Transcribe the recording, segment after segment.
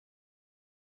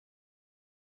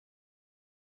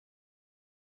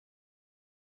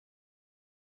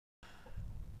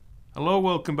Hello,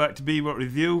 welcome back to Bebop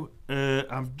Review.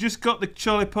 I've just got the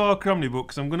Charlie Parker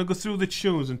Omnibook, so I'm going to go through the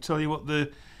tunes and tell you what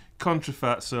the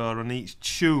contrafacts are on each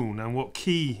tune and what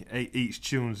key each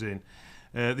tune's in.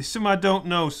 There's some I don't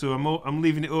know, so I'm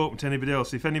leaving it open to anybody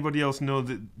else. If anybody else knows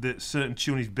that certain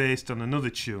tune is based on another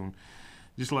tune,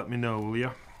 just let me know, will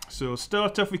you? So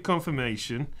start off with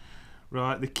confirmation.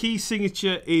 Right, the key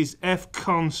signature is F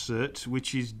concert,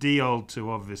 which is D alto,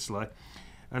 obviously.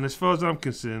 And as far as I'm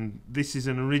concerned, this is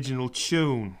an original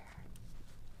tune.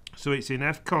 So it's in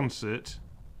F concert,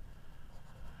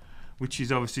 which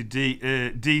is obviously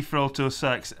D for alto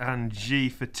sax and G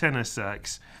for tenor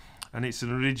sax. And it's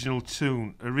an original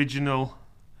tune.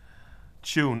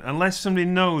 Unless somebody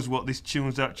knows what this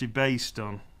tune's actually based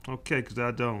on. Okay, because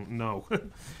I don't know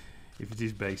if it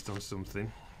is based on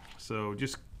something. So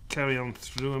just carry on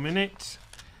through a minute.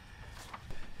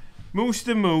 Moosh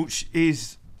the Mooch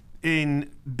is in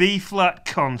B flat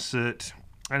concert,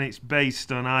 and it's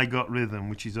based on I Got Rhythm,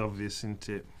 which is obvious, isn't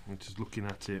it? I'm just looking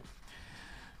at it.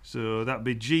 So that'd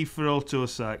be G for alto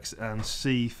sax and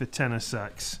C for tenor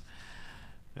sax,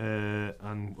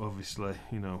 and obviously,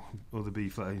 you know, other B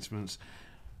flat instruments.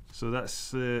 So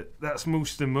that's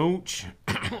Moosh the Mooch.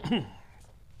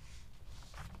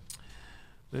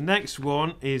 The next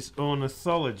one is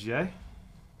Ornithology.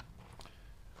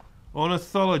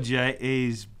 Ornithology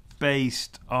is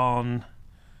based on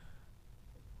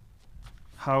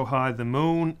How High the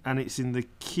Moon, and it's in the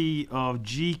key of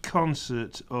G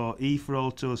concert or E for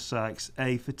alto sax,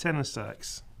 A for tenor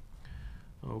sax.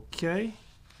 Okay.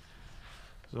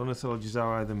 So Ornithology is How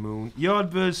High the Moon.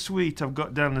 Yardbird Suite I've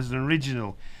got down as an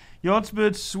original.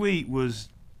 Yardbird Suite was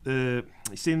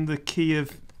it's in the key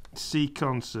of C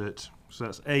concert. So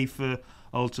that's A for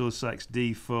alto sax,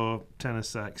 D for tenor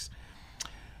sax.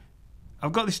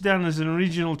 I've got this down as an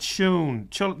original tune.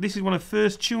 This is one of the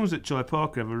first tunes that Charlie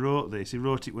Parker ever wrote this. He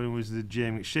wrote it when he was the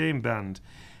James McShane band.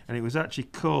 And it was actually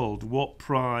called What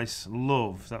Price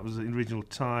Love. That was the original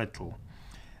title.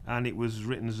 And it was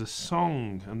written as a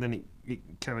song. And then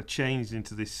it kind of changed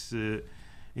into this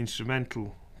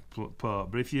instrumental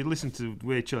part. But if you listen to the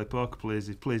way Charlie Parker plays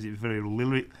it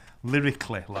very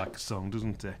lyrically like a song,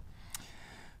 doesn't he?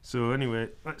 So anyway,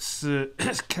 let's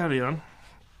carry on.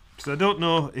 So I don't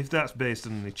know if that's based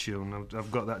on any tune. I've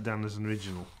got that down as an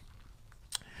original.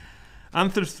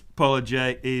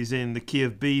 Anthropology is in the key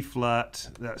of B flat.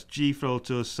 That's G for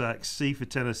alto sax, C for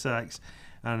tenor sax,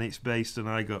 and it's based on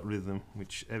I Got Rhythm,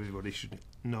 which everybody should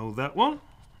know that one.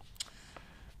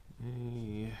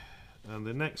 And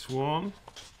the next one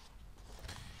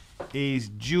is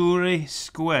Jury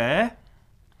Square.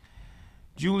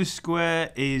 Julie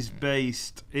Square is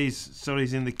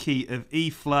in the key of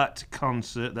E flat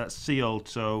concert, that's C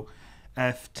alto,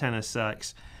 F tenor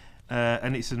sax,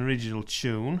 and it's an original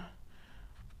tune.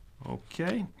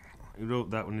 Okay, he wrote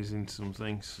that one is in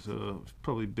something, so it's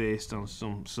probably based on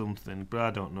something, but I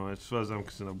don't know. As far as I'm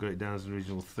concerned, I've got it down as an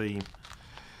original theme.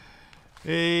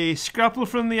 A Scrapple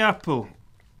from the Apple.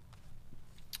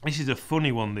 This is a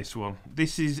funny one, this one.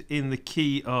 This is in the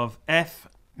key of F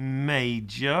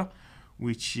major,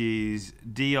 which is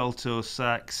D alto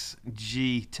sax,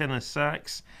 G tenor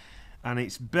sax, and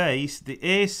it's based, the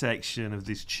A section of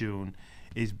this tune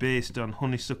is based on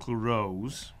Honeysuckle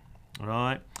Rose,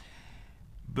 right?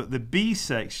 But the B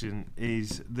section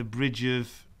is the bridge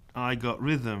of I Got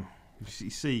Rhythm.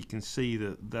 You can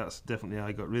see that's definitely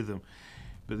I Got Rhythm.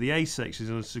 But the A section is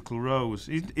Honeysuckle Rose.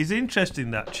 It's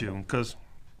interesting, that tune, because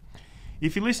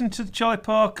if you listen to Charlie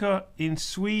Parker in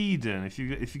Sweden, if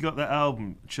you got that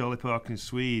album Charlie Parker in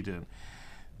Sweden,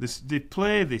 they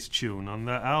play this tune on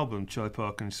that album Charlie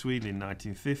Parker in Sweden in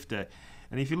 1950.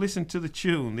 And if you listen to the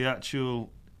tune, the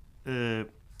actual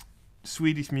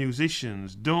Swedish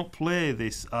musicians don't play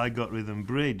this I Got Rhythm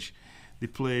bridge. They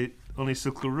play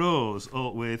Honeysuckle Rose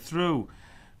all the way through.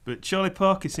 But Charlie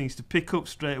Parker seems to pick up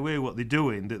straight away what they're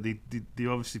doing. That they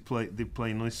obviously they're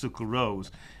playing Honeysuckle Rose,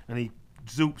 and he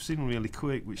zoops in really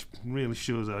quick, which really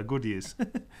shows how good he is.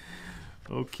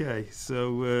 Okay,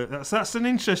 so that's an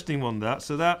interesting one, that.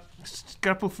 So that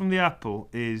Scrapple from the Apple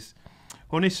is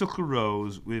Honeysuckle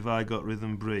Rose with I Got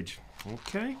Rhythm bridge.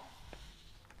 Okay.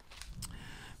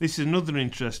 This is another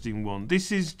interesting one.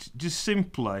 This is just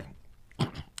simply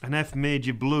an F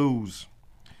major blues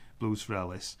for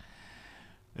Alice.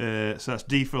 So that's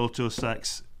D for alto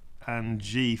sax and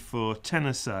G for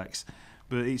tenor sax,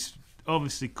 but it's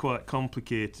obviously quite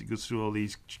complicated. It goes through all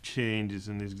these changes,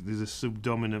 and there's a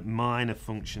subdominant minor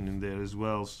function in there as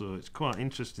well, so it's quite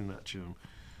interesting, that tune.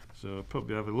 So I'll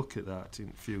probably have a look at that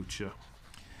in future.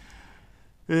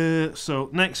 So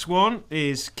next one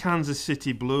is Kansas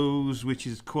City Blues, which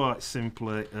is quite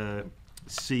simply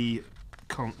C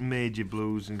major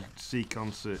blues in C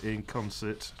concert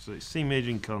so it's C major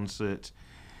in concert,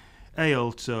 A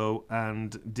alto,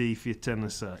 and D for your tenor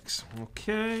sax.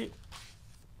 Okay.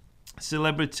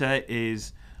 Celebrity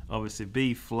is obviously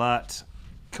B flat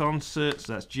concert,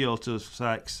 so that's G alto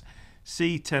sax,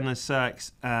 C tenor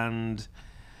sax, and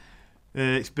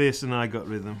it's based on I got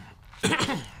rhythm.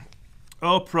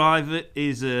 Or private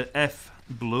is F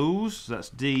blues, so that's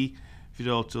D for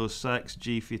your alto sax,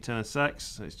 G for your tenor sax.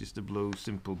 So it's just a blues,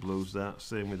 simple blues. That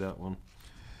same with that one.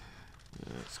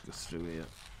 Let's go through here.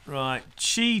 Right,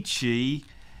 Chi Chi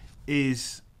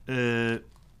is a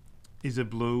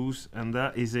blues, and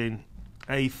that is in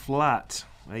A flat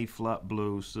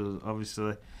blues. So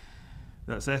obviously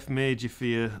that's F major for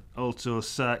your alto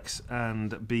sax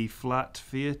and B flat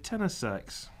for your tenor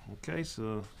sax. Okay,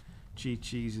 so Chi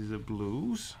Chi's is a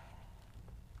blues.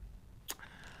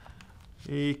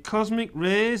 Cosmic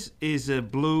Rays is a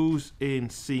blues in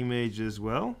C major as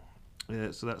well.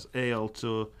 So that's A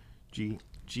alto, G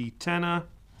tenor,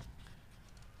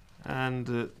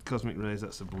 and Cosmic Rays,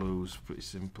 that's a blues, pretty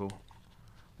simple.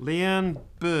 Leanne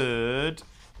Bird,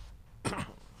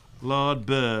 Lord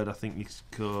Bird, I think you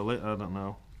call it, I don't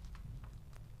know.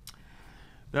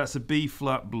 That's a B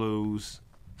flat blues,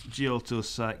 G alto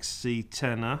sax, C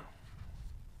tenor.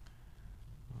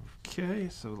 Okay,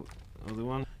 so other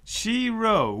one. She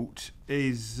Wrote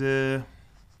is it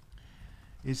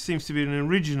seems to be an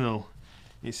original.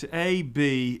 It's A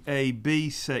B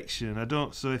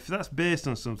section. So if that's based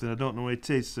on something, I don't know what it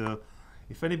is. So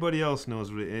if anybody else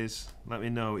knows what it is, let me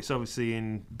know. It's obviously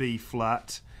in B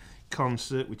flat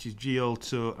concert, which is G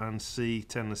alto and C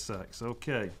tenor sax.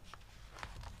 Okay.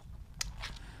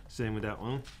 Same with that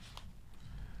one.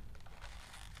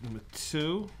 Number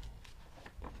 2.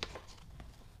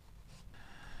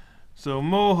 So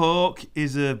Mohawk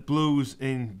is a blues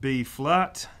in B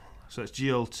flat. So it's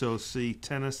G alto, C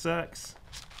tenor sax.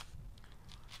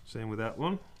 Same with that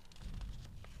one.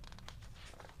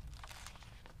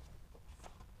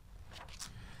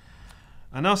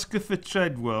 An Oscar for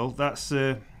Treadwell. That's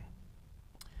this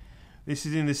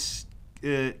is in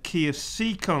the key of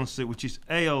C concert, which is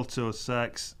A alto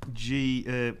sax,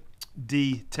 D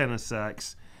tenor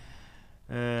sax,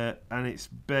 and it's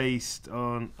based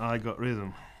on I Got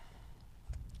Rhythm.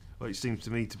 Well, it seems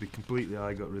to me to be completely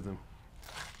I Got Rhythm.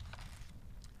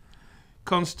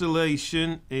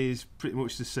 Constellation is pretty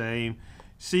much the same.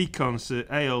 C concert,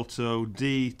 A alto,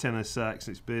 D tenor sax.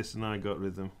 It's based on I Got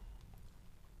Rhythm.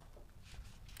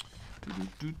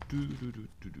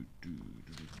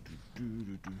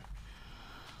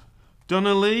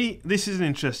 Donna Lee, this is an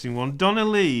interesting one. Donna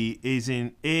Lee is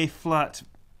in A flat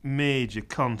major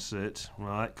concert,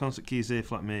 right? Concert key is A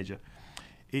flat major.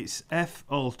 It's F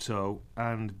alto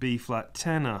and B flat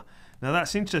tenor. Now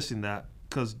that's interesting, that,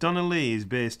 because Donna Lee is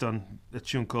based on a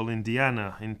tune called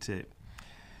Indiana, isn't it?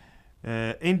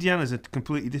 Indiana's a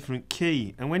completely different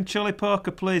key, and when Charlie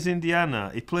Parker plays Indiana,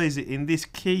 he plays it in this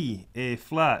key, A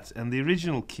flat, and the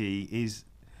original key is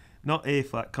not A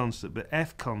flat concert but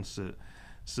F concert.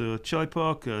 So Charlie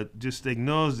Parker just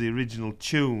ignores the original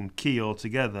tune key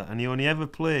altogether, and he only ever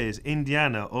plays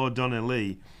Indiana or Donna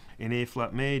Lee in A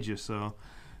flat major. So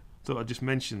thought I'd just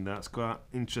mention that. It's quite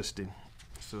interesting.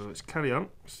 So let's carry on,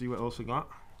 see what else we got.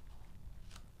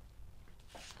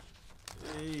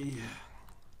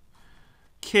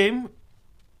 Kim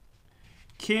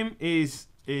is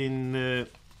in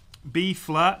B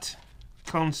flat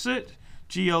concert,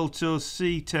 G alto,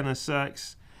 C tenor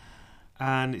sax,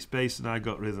 and it's based on I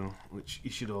Got Rhythm, which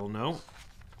you should all know.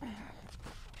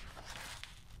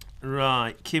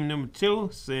 Right, Kim number 2,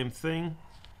 same thing.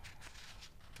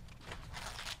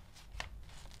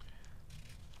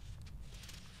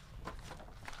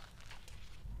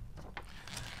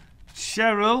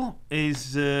 Cheryl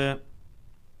is in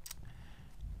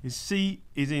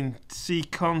C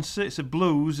concert. It's a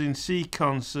blues in C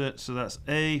concert, so that's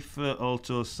A for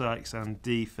alto sax and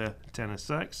D for tenor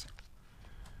sax.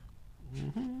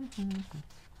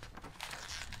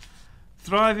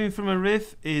 Thriving from a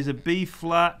Riff is a B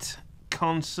flat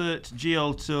concert, G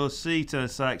alto, C tenor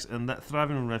sax, and that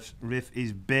Thriving riff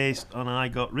is based on I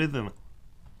Got Rhythm.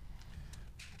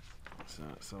 So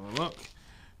let's have a look.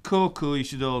 Coco, you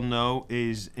should all know,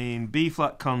 is in B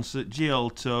flat concert, G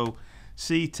alto,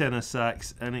 C tenor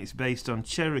sax, and it's based on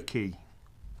Cherokee.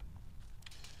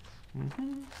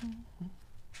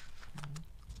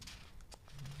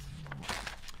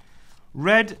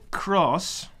 Red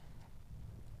Cross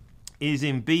is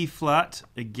in B flat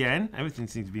again. Everything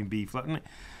seems to be in B flat, isn't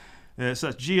it? So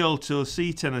that's G alto,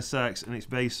 C tenor sax, and it's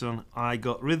based on I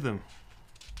Got Rhythm.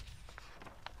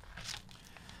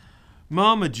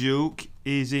 Marmaduke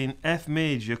is in F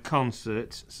major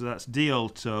concert, so that's D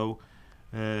alto,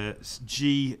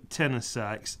 G tenor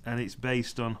sax, and it's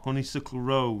based on Honeysuckle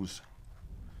Rose.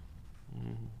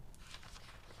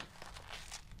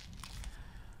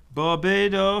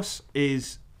 Barbados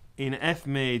is in F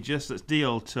major, so that's D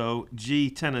alto, G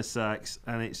tenor sax,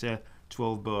 and it's a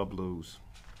 12-bar blues.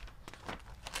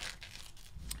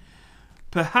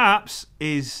 Perhaps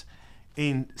is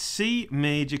in C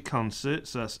major concert,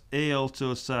 so that's A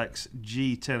alto sax,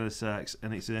 G tenor sax,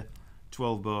 and it's a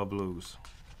 12-bar blues.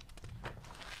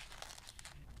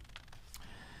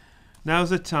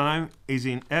 Now's the Time is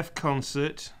in F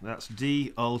concert, that's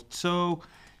D alto,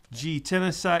 G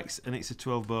tenor sax, and it's a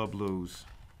 12-bar blues.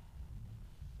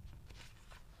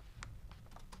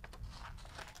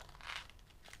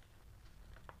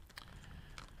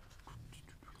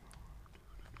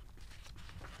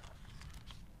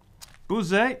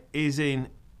 Buzzy is in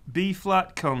B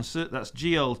flat concert, that's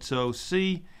G alto,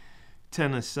 C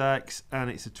tenor sax, and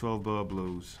it's a 12-bar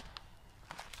blues.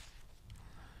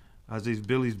 As is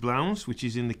Billy's Bounce, which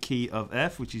is in the key of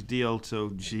F, which is D alto,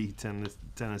 G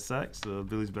tenor sax, so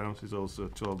Billy's Bounce is also a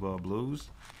 12-bar blues.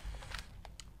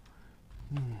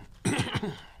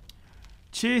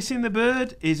 Chasing the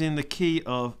Bird is in the key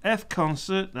of F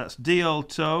concert, that's D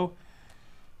alto,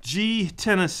 G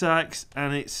tenor sax,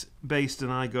 and it's based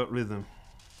on I Got Rhythm.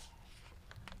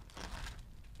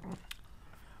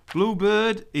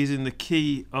 Bluebird is in the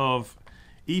key of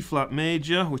E flat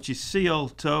major, which is C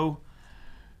alto,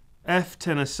 F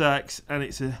tenor sax, and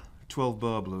it's a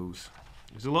 12-bar blues.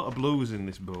 There's a lot of blues in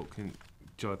this book, in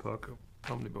Charlie Parker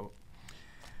Omnibook.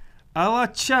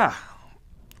 Alacha,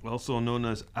 also known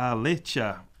as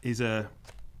Alicha, is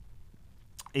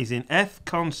in F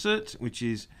concert, which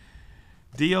is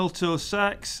D alto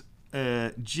sax,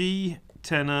 G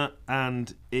tenor,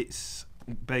 and it's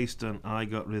based on I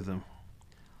Got Rhythm.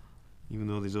 Even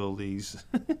though there's all these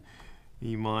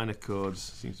E minor chords,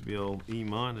 seems to be all E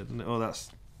minor, doesn't it? Oh,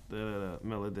 that's the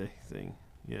melody thing.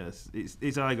 Yes,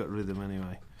 it's I Got Rhythm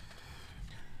anyway.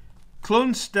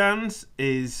 Clunstance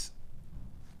is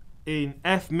in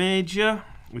F major,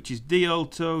 which is D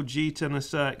alto, G tenor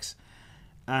sax,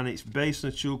 and it's based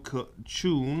on a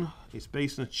tune. It's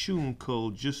based on a tune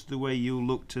called Just the Way You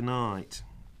Look Tonight.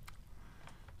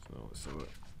 So let's have a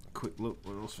quick look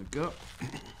what else we've got.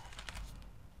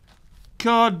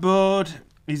 Cardboard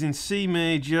is in C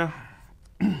major,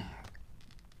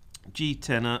 G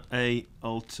tenor, A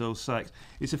alto sax.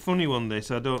 It's a funny one this.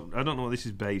 I don't know what this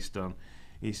is based on.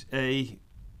 It's A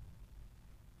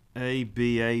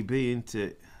B, isn't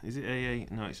it? Is it A?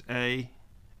 No, it's A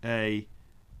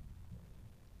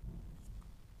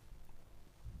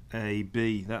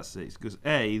B. That's it. It goes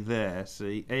A there,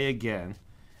 see, A again,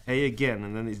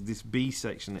 and then it's this B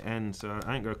section at the end. So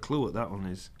I ain't got a clue what that one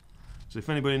is. So if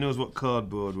anybody knows what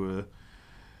Cardboard were,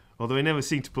 although he never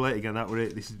seemed to play it again, that were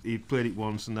it. He played it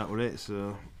once and that were it.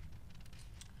 So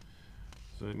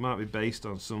it might be based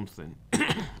on something.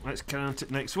 Let's count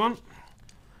it. Next one.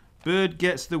 Bird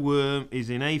Gets the Worm is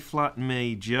in A flat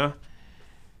major.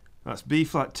 That's B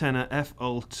flat tenor, F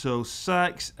alto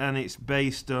sax, and it's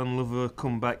based on Lover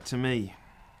Come Back to Me.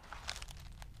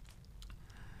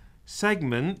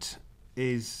 Segment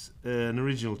is an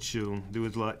original tune. There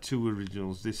was like two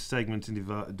originals. This Segment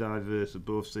and Diverse are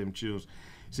both same tunes.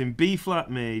 It's in B flat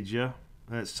major.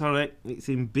 It's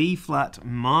in B flat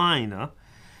minor,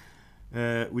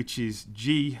 which is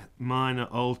G minor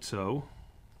alto,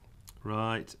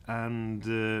 right,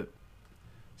 and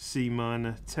C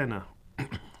minor tenor.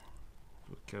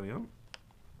 Carry on.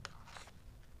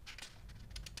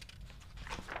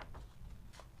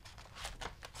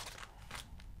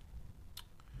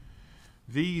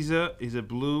 Visa is a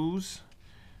blues,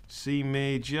 C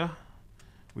major,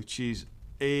 which is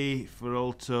A for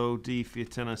alto, D for your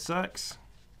tenor sax.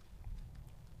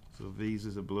 So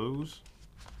Visa's a blues.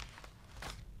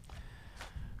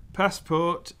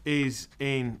 Passport is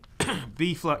in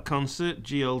B flat concert,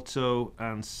 G alto,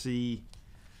 and C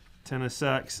tenor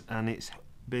sax, and it's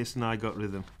based on I Got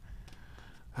Rhythm.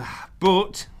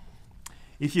 But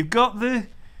if you've got the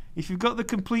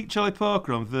complete Charlie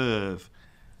Parker on Verve,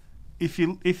 if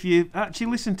you actually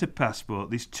listen to Passport,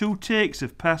 there's two takes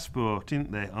of Passport,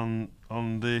 isn't there, on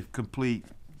the complete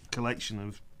collection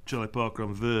of Charlie Parker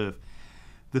on Verve.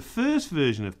 The first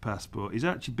version of Passport is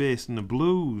actually based on the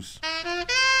blues,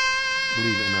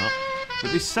 believe it or not.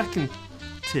 But this second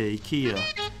take here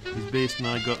is based on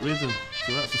I Got Rhythm.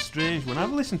 So that's a strange one.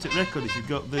 Have a listen to the record if you've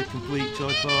got the complete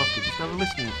Charlie Parker. Just have a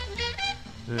listen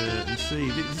and see.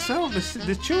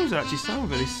 The tunes actually sound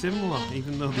very similar,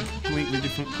 even though they're completely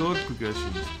different chord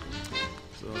progressions.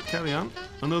 So carry on.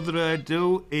 Another I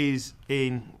Do is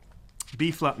in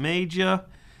B flat major,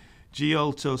 G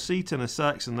alto, C tenor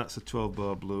sax, and that's a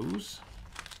 12-bar blues.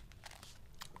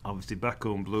 Obviously, back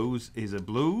home blues is a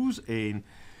blues in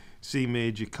C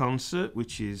major concert,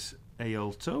 which is A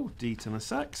alto, D tenor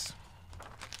sax.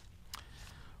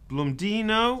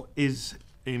 Blundino is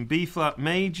in B flat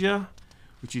major,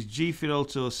 which is G for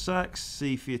alto sax,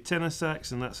 C for tenor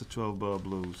sax, and that's a 12-bar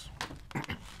blues.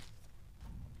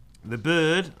 The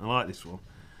Bird, I like this one.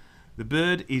 The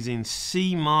Bird is in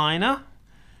C minor,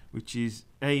 which is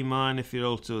A minor for your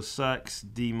alto sax,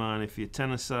 D minor for your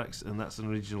tenor sax, and that's an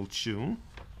original tune.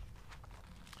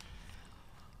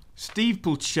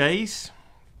 Steeple Chase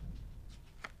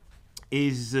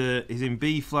is in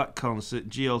B flat concert,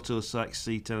 G alto sax,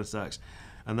 C tenor sax,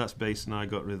 and that's based on I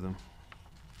Got Rhythm.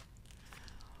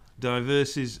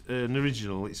 Diverse is an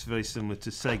original. It's very similar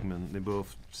to Segment. They're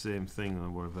both same thing, or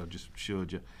whatever I just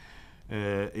showed you.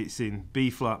 It's in B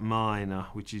flat minor,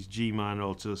 which is G minor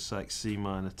alto sax, C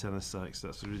minor tenor sax.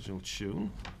 That's the original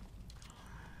tune.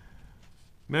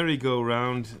 Merry Go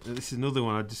Round. This is another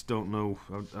one I just don't know.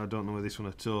 I don't know this one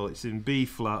at all. It's in B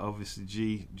flat, obviously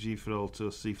G for alto,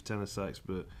 C for tenor sax,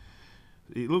 but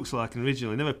it looks like an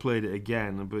original. I never played it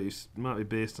again, but it might be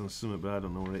based on something, but I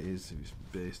don't know what it is. If it's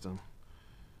based on.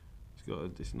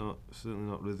 It's not certainly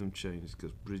not rhythm change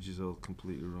because bridge is all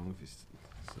completely wrong. If it's,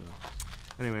 so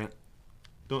anyway,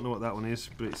 don't know what that one is,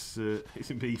 but it's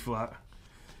in B flat.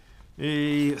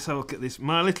 Let's have a look at this.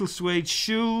 My Little Suede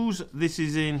Shoes. This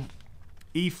is in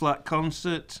E flat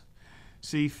concert,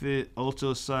 C for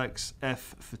alto sax,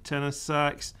 F for tenor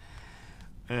sax.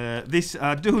 This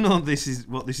I do know this is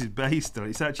what this is based on.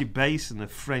 It's actually based on a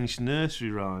French nursery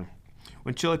rhyme.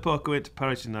 When Charlie Parker went to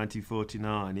Paris in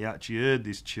 1949, he actually heard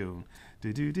this tune.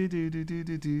 You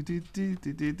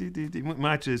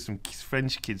might have heard some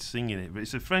French kids singing it, but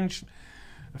it's a French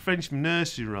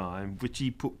nursery rhyme which he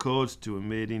put chords to and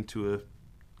made into a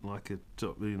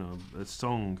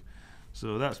song.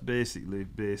 So that's basically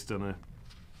based on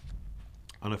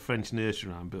a French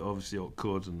nursery rhyme, but obviously all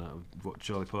chords and that what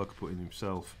Charlie Parker put in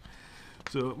himself.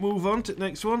 So move on to the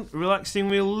next one. Relaxing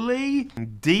with Lee.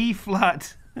 D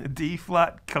flat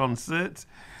concert.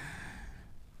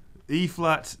 E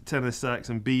flat tenor sax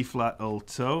and B flat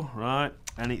alto, right?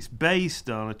 And it's based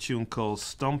on a tune called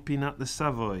Stomping at the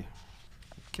Savoy.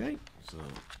 Okay, so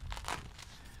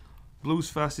Blues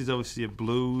Fast is obviously a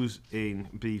blues in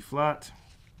B flat.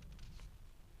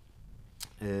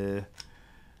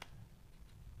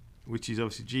 Which is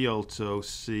obviously G alto,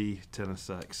 C tenor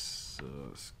sax. So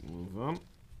let's move on.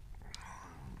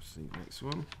 Let's see the next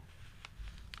one.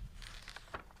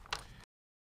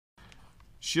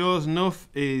 Sure Enough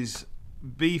is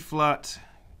B flat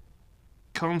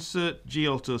concert, G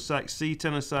alto sax, C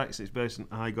tenor sax. It's based on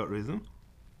I Got Rhythm.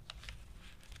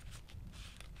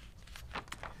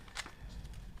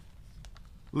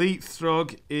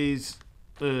 Leapfrog is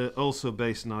also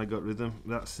based on I Got Rhythm.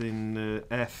 That's in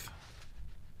F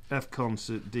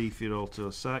concert, D for your alto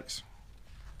sax.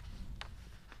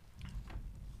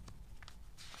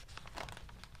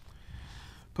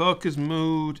 Parker's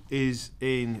Mood is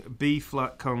in B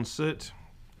flat concert,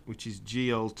 which is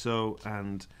G alto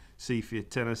and C for your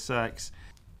tenor sax.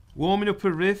 Warming Up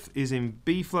a Riff is in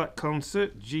B flat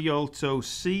concert, G alto,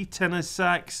 C tenor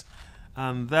sax,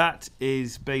 and that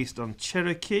is based on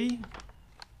Cherokee.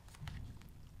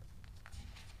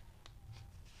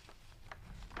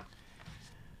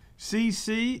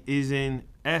 CC is in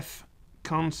F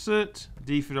concert,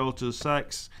 D for alto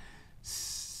sax,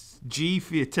 G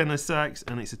for your tenor sax,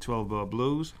 and it's a 12-bar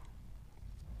blues.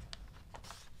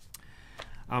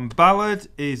 And Ballad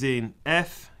is in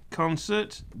F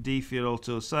concert, D for your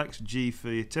alto sax, G for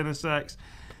your tenor sax,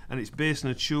 and it's based on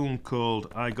a tune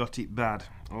called I Got It Bad.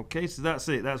 Okay, so that's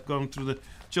it. That's gone through the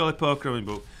Charlie Parker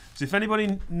Omnibook. So if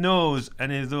anybody knows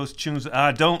any of those tunes that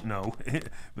I don't know,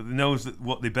 but knows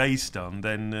what they're based on,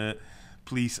 then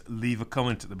please leave a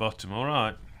comment at the bottom. All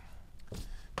right.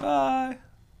 Bye.